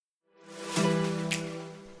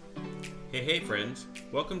Hey, friends.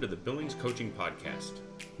 Welcome to the Billings Coaching Podcast.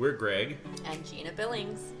 We're Greg. And Gina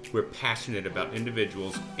Billings. We're passionate about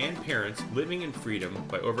individuals and parents living in freedom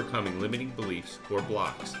by overcoming limiting beliefs or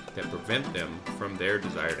blocks that prevent them from their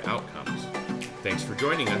desired outcomes. Thanks for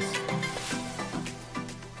joining us.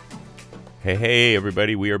 Hey,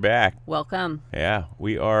 everybody. We are back. Welcome. Yeah,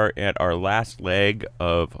 we are at our last leg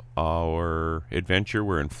of our adventure.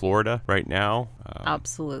 We're in Florida right now.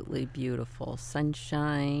 Absolutely beautiful.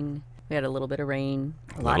 Sunshine. We had a little bit of rain.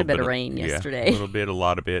 A lot of rain yesterday. Yeah, a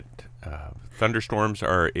lot of it. Thunderstorms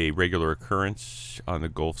are a regular occurrence on the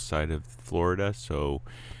Gulf side of Florida.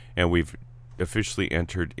 And we've officially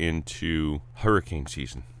entered into hurricane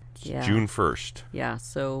season. It's June 1st. Yeah,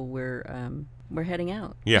 so we're heading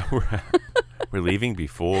out. Yeah, we're leaving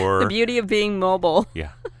before. The beauty of being mobile.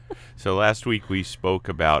 Yeah. So last week we spoke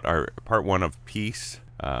about our part one of peace.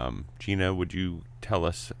 Gina, would you tell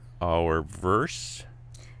us our verse?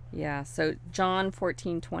 Yeah, so John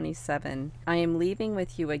 14:27. I am leaving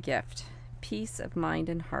with you a gift, peace of mind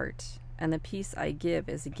and heart, and the peace I give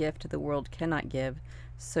is a gift the world cannot give,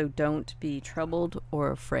 so don't be troubled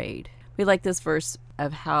or afraid. We like this verse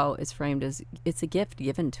of how it's framed as it's a gift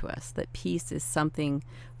given to us, that peace is something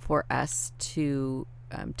for us to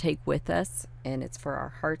take with us, and it's for our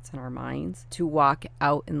hearts and our minds to walk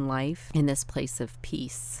out in life in this place of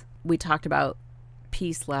peace. We talked about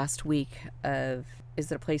peace last week of, is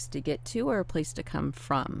it a place to get to or a place to come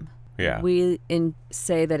from? Yeah. We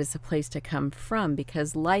say that it's a place to come from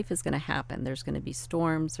because life is going to happen. There's going to be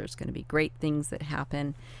storms. There's going to be great things that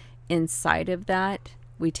happen. Inside of that,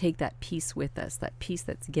 we take that peace with us, that peace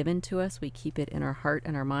that's given to us. We keep it in our heart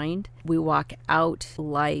and our mind. We walk out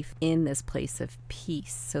life in this place of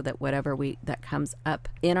peace so that whatever that comes up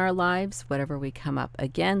in our lives, whatever we come up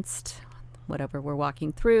against, whatever we're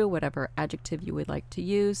walking through, whatever adjective you would like to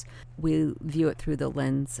use, we view it through the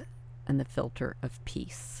lens and the filter of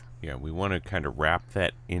peace. Yeah, we want to kind of wrap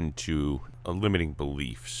that into limiting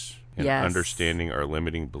beliefs and understanding our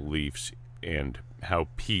limiting beliefs and how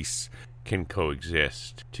peace can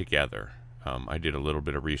coexist together. I did a little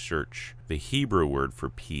bit of research. The Hebrew word for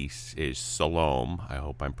peace is shalom. I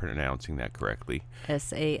hope I'm pronouncing that correctly.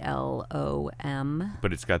 S-A-L-O-M.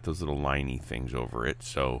 But it's got those little liney things over it.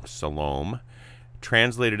 So shalom,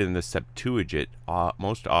 translated in the Septuagint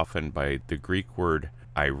most often by the Greek word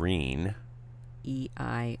Irene.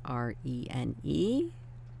 E-I-R-E-N-E.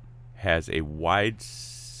 Has a wide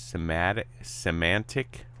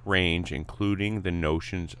semantic range, including the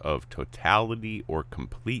notions of totality or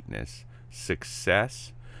completeness,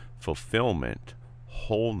 success, fulfillment,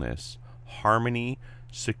 wholeness, harmony,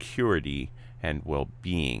 security, and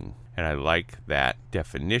well-being. And I like that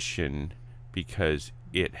definition because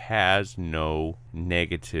it has no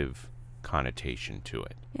negative connotation to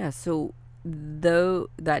it. Yeah, so though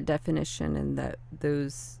that definition and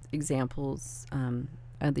those examples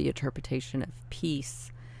of the interpretation of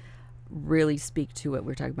peace really speak to what we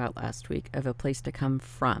were talking about last week of a place to come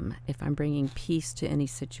from. If I'm bringing peace to any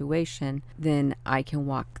situation, then I can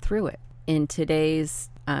walk through it. In today's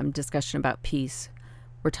discussion about peace,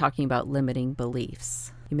 we're talking about limiting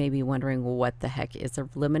beliefs. You may be wondering, well, what the heck is a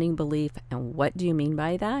limiting belief and what do you mean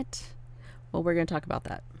by that? Well, we're going to talk about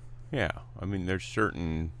that. Yeah, I mean, there's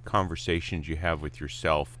certain conversations you have with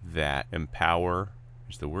yourself that empower,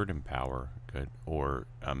 is the word empower good, or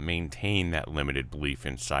maintain that limited belief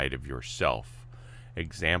inside of yourself.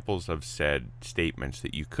 Examples of said statements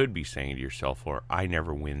that you could be saying to yourself are, I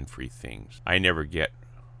never win free things. I never get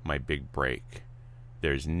my big break.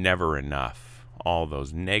 There's never enough. All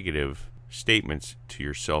those negative statements to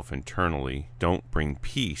yourself internally don't bring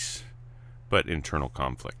peace, but internal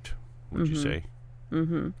conflict, would you say?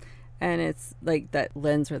 Mm-hmm. And it's like that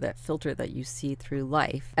lens or that filter that you see through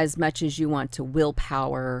life. As much as you want to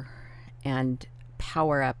willpower and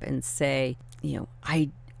power up and say, you know, I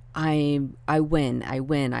win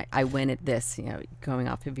at this, you know, going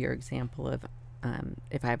off of your example of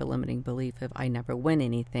if I have a limiting belief of I never win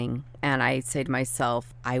anything, and I say to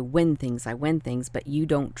myself, I win things, but you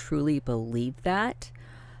don't truly believe that,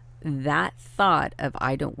 that thought of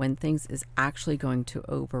I don't win things is actually going to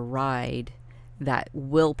override that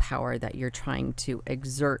willpower that you're trying to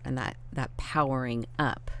exert and that powering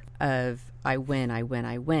up of I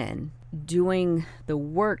win. Doing the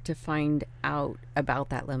work to find out about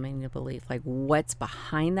that limiting belief, like what's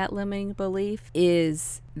behind that limiting belief,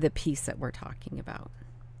 is the peace that we're talking about,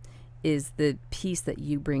 is the peace that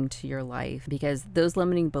you bring to your life. Because those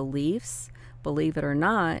limiting beliefs, believe it or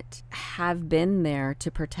not, have been there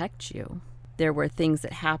to protect you. There were things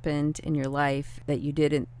that happened in your life that you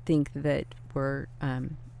didn't think that were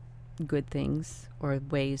good things or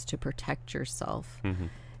ways to protect yourself. Mm-hmm.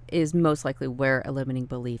 is most likely where a limiting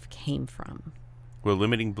belief came from. Well,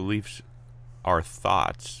 limiting beliefs are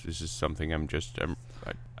thoughts. This is something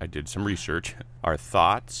I did some research. Are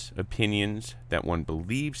thoughts, opinions that one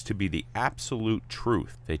believes to be the absolute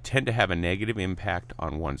truth. They tend to have a negative impact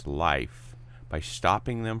on one's life by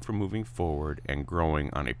stopping them from moving forward and growing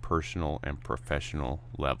on a personal and professional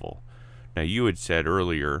level. Now, you had said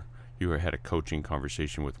earlier you had a coaching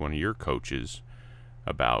conversation with one of your coaches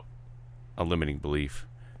about a limiting belief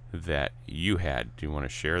that you had. Do you want to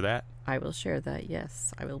share that? I will share that,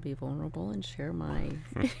 yes. I will be vulnerable and share my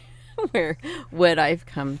what I've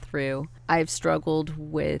come through. I've struggled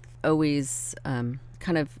with always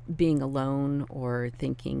kind of being alone or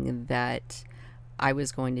thinking that I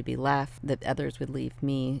was going to be left, that others would leave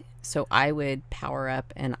me. So I would power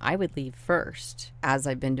up and I would leave first. As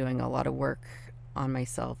I've been doing a lot of work on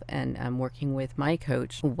myself and working with my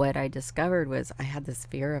coach, what I discovered was I had this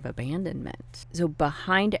fear of abandonment. So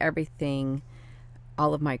behind everything,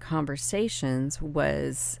 all of my conversations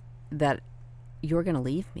was that you're going to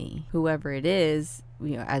leave me, whoever it is,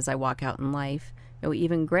 as I walk out in life.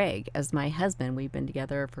 Even Greg, as my husband, we've been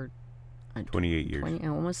together for 28 years,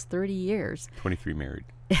 almost 30 years. 23 married.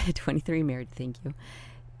 23 married, thank you.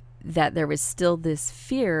 That there was still this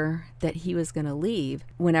fear that he was going to leave.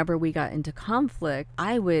 Whenever we got into conflict,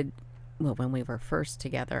 when we were first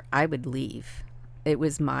together, I would leave. It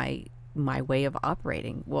was my way of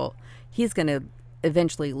operating. Well, he's going to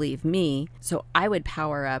eventually leave me, so I would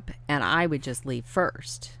power up and I would just leave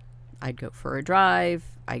first. I'd go for a drive.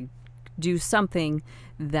 I'd do something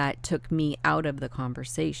that took me out of the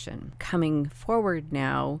conversation. Coming forward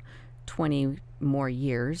now, 20 more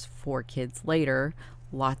years, 4 kids later,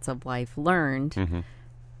 lots of life learned. Mm-hmm.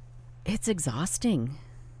 It's exhausting.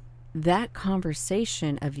 That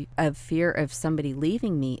conversation of fear of somebody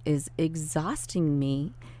leaving me is exhausting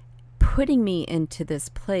me, putting me into this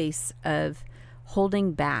place of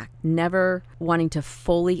holding back, never wanting to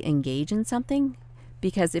fully engage in something,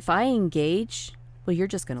 because if I engage, well, you're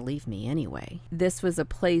just going to leave me anyway. This was a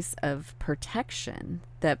place of protection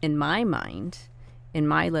that, in my mind, in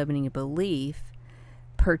my limiting belief,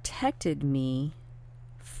 protected me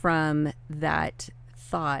from that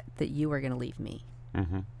thought that you were going to leave me.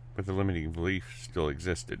 Mm-hmm. But the limiting belief still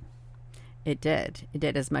existed. It did. It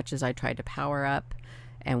did, as much as I tried to power up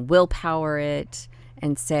and willpower it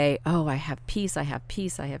and say, oh, I have peace, I have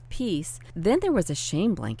peace, I have peace. Then there was a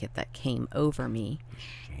shame blanket that came over me.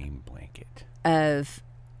 Shame blanket. Of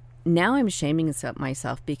now I'm shaming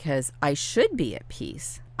myself because I should be at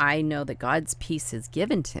peace. I know that God's peace is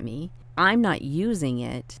given to me. I'm not using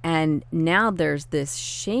it. And now there's this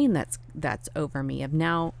shame that's over me of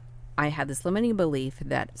now I have this limiting belief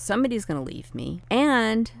that somebody's going to leave me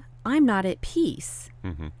and I'm not at peace.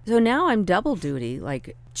 Mm-hmm. So now I'm double duty,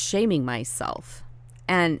 like shaming myself.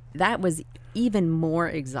 And that was even more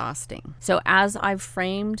exhausting. So as I've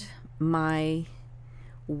framed my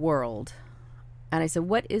world, and I said,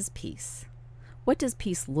 what is peace? What does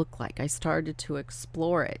peace look like? I started to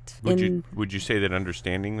explore it. Would you say that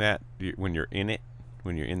understanding that when you're in it,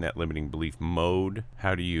 when you're in that limiting belief mode,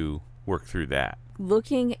 how do you work through that?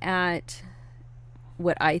 Looking at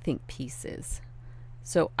what I think peace is.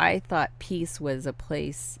 So I thought peace was a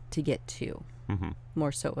place to get to, mm-hmm.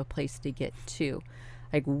 more so a place to get to.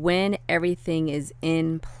 Like when everything is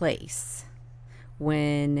in place,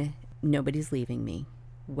 when nobody's leaving me,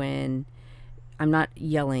 when I'm not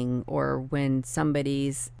yelling, or when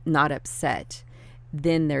somebody's not upset,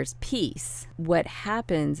 then there's peace. What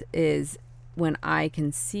happens is when I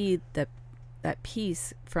can see that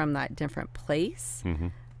peace from that different place, mm-hmm.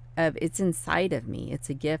 of it's inside of me, it's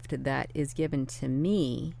a gift that is given to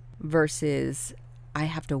me versus I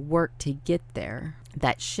have to work to get there.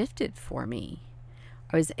 That shifted for me.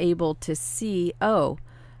 I was able to see,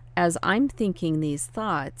 as I'm thinking these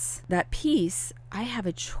thoughts, that peace, I have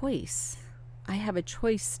a choice. I have a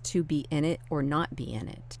choice to be in it or not be in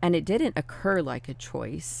it. And it didn't occur like a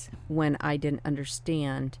choice when I didn't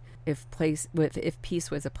understand if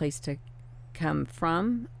peace was a place to come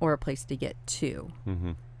from or a place to get to.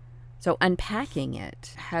 Mm-hmm. So unpacking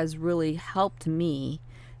it has really helped me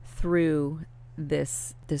through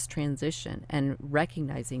this transition and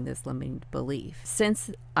recognizing this limiting belief.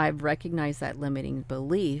 Since I've recognized that limiting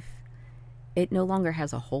belief, it no longer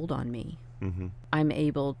has a hold on me. Mm-hmm. I'm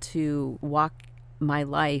able to walk my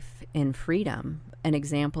life in freedom. An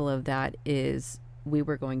example of that is we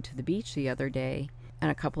were going to the beach the other day and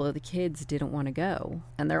a couple of the kids didn't want to go,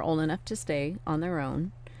 and they're old enough to stay on their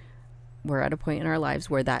own. We're at a point in our lives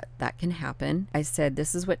where that can happen. I said,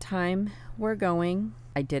 this is what time we're going.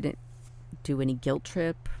 I didn't do any guilt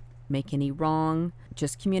trip, make any wrong,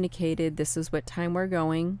 just communicated, this is what time we're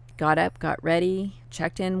going, got up, got ready,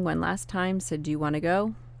 checked in one last time, said, do you want to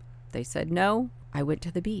go? They said no. I went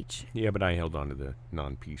to the beach. Yeah, but I held on to the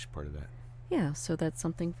non-peace part of that. Yeah, so that's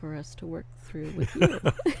something for us to work through with you.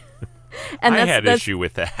 And I had issue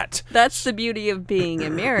with that. That's the beauty of being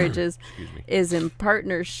in marriage is in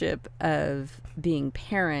partnership of being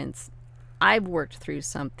parents. I've worked through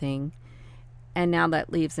something, and now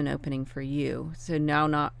that leaves an opening for you. So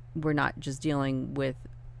now we're not just dealing with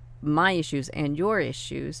my issues and your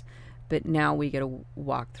issues, but now we get to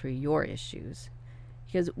walk through your issues.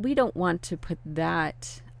 Because we don't want to put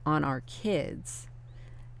that on our kids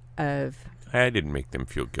of... I didn't make them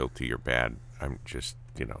feel guilty or bad. I'm just,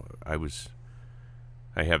 you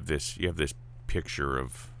have this picture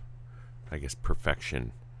of, I guess,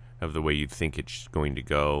 perfection of the way you think it's going to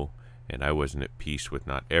go. And I wasn't at peace with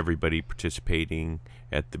not everybody participating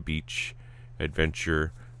at the beach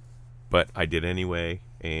adventure, but I did anyway.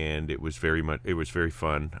 And it was very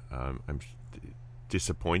fun. I'm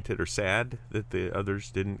disappointed or sad that the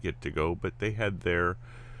others didn't get to go, but they had their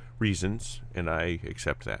reasons, and I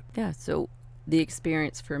accept that. Yeah, so the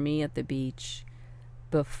experience for me at the beach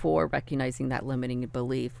before recognizing that limiting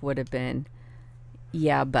belief would have been,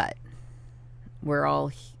 yeah, but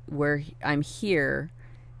I'm here,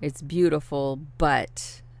 it's beautiful,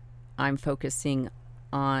 but I'm focusing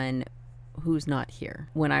on who's not here.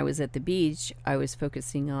 When I was at the beach, I was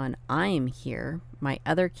focusing on I'm here. My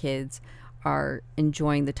other kids are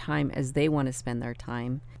enjoying the time as they want to spend their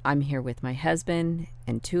time. I'm here with my husband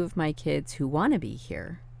and 2 of my kids who want to be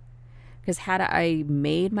here. Because had I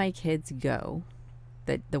made my kids go,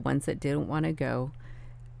 the ones that didn't want to go,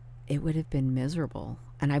 it would have been miserable.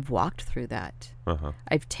 And I've walked through that. Uh-huh.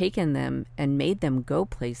 I've taken them and made them go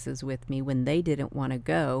places with me when they didn't want to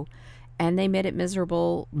go. And they made it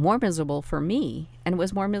more miserable for me. And it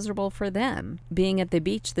was more miserable for them. Being at the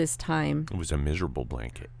beach this time. It was a miserable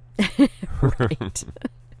blanket. Right.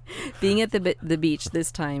 Being at the beach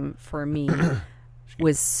this time for me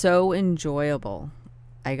was so enjoyable.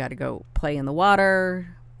 I got to go play in the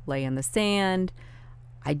water, lay in the sand.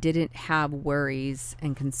 I didn't have worries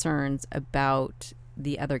and concerns about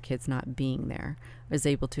the other kids not being there. I was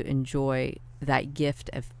able to enjoy that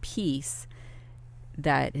gift of peace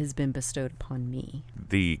that has been bestowed upon me.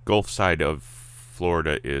 The Gulf side of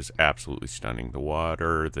Florida is absolutely stunning. The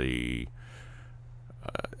water, it's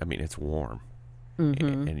warm.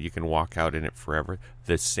 Mm-hmm. And you can walk out in it forever.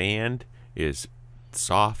 The sand is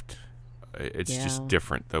soft. It's just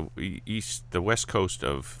different. The west coast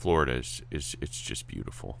of Florida is it's just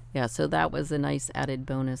beautiful. Yeah, so that was a nice added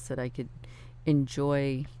bonus that I could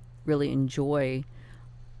really enjoy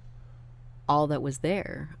all that was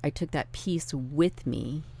there. I took that peace with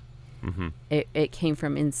me. Mm-hmm. It came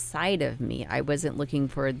from inside of me. I wasn't looking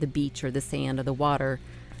for the beach or the sand or the water.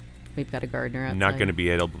 We've got a gardener outside. Not going to be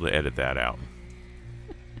able to edit that out.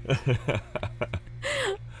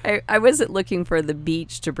 I wasn't looking for the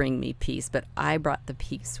beach to bring me peace, but I brought the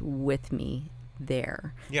peace with me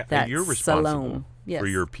there. Yeah, and you're responsible for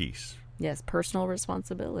your peace. Yes, personal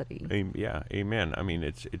responsibility. Yeah, amen. I mean,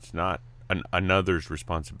 it's not another's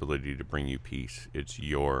responsibility to bring you peace. It's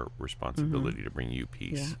your responsibility to bring you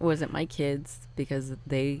peace. Yeah. It wasn't my kids because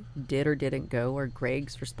they did or didn't go, or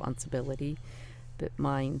Greg's responsibility, but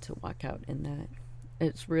mine to walk out in that.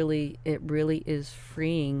 It really is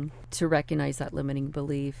freeing to recognize that limiting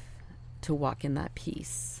belief, to walk in that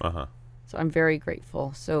peace. Uh-huh. So I'm very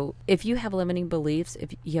grateful. So if you have limiting beliefs,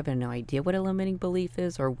 if you have no idea what a limiting belief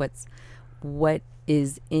is or what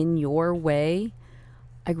is in your way,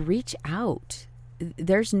 reach out.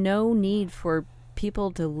 There's no need for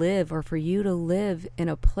people to live or for you to live in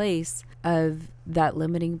a place of that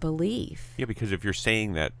limiting belief. Yeah, because if you're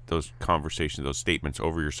saying those conversations, those statements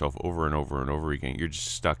over yourself over and over and over again, you're just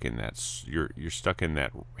stuck in that. You're stuck in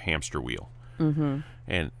that hamster wheel. Mm-hmm.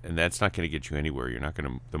 And that's not going to get you anywhere.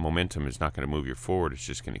 The momentum is not going to move you forward. It's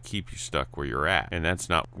just going to keep you stuck where you're at. And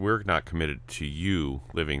we're not committed to you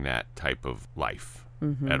living that type of life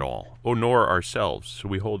at all. Nor ourselves. So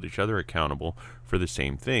we hold each other accountable for the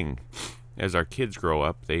same thing. As our kids grow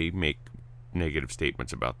up, they make negative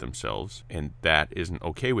statements about themselves, and that isn't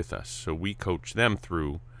okay with us. So we coach them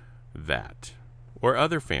through that. Or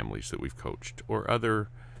other families that we've coached, or other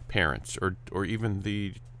parents, or even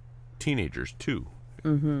the teenagers too.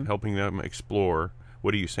 Mm-hmm. Helping them explore,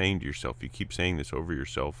 what are you saying to yourself? You keep saying this over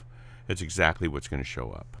yourself, it's exactly what's going to show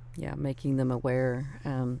up. Yeah, making them aware.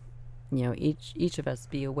 Each of us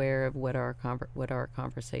be aware of what our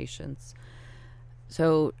conversations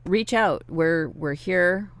So reach out. We're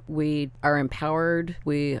here. We are empowered.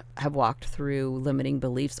 We have walked through limiting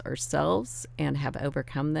beliefs ourselves and have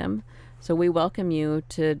overcome them. So we welcome you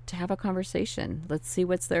to have a conversation. Let's see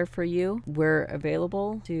what's there for you. We're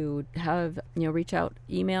available to have, reach out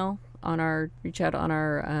on our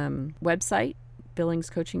website,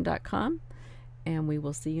 billingscoaching.com, and we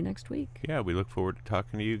will see you next week. Yeah, we look forward to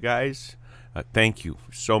talking to you guys. Thank you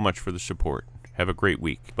so much for the support. Have a great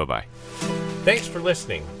week. Bye-bye. Thanks for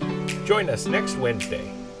listening. Join us next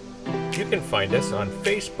Wednesday. You can find us on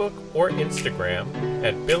Facebook or Instagram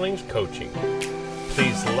at Billings Coaching.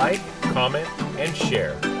 Please like, comment, and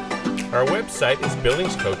share. Our website is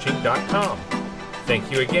billingscoaching.com.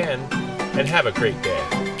 Thank you again, and have a great day.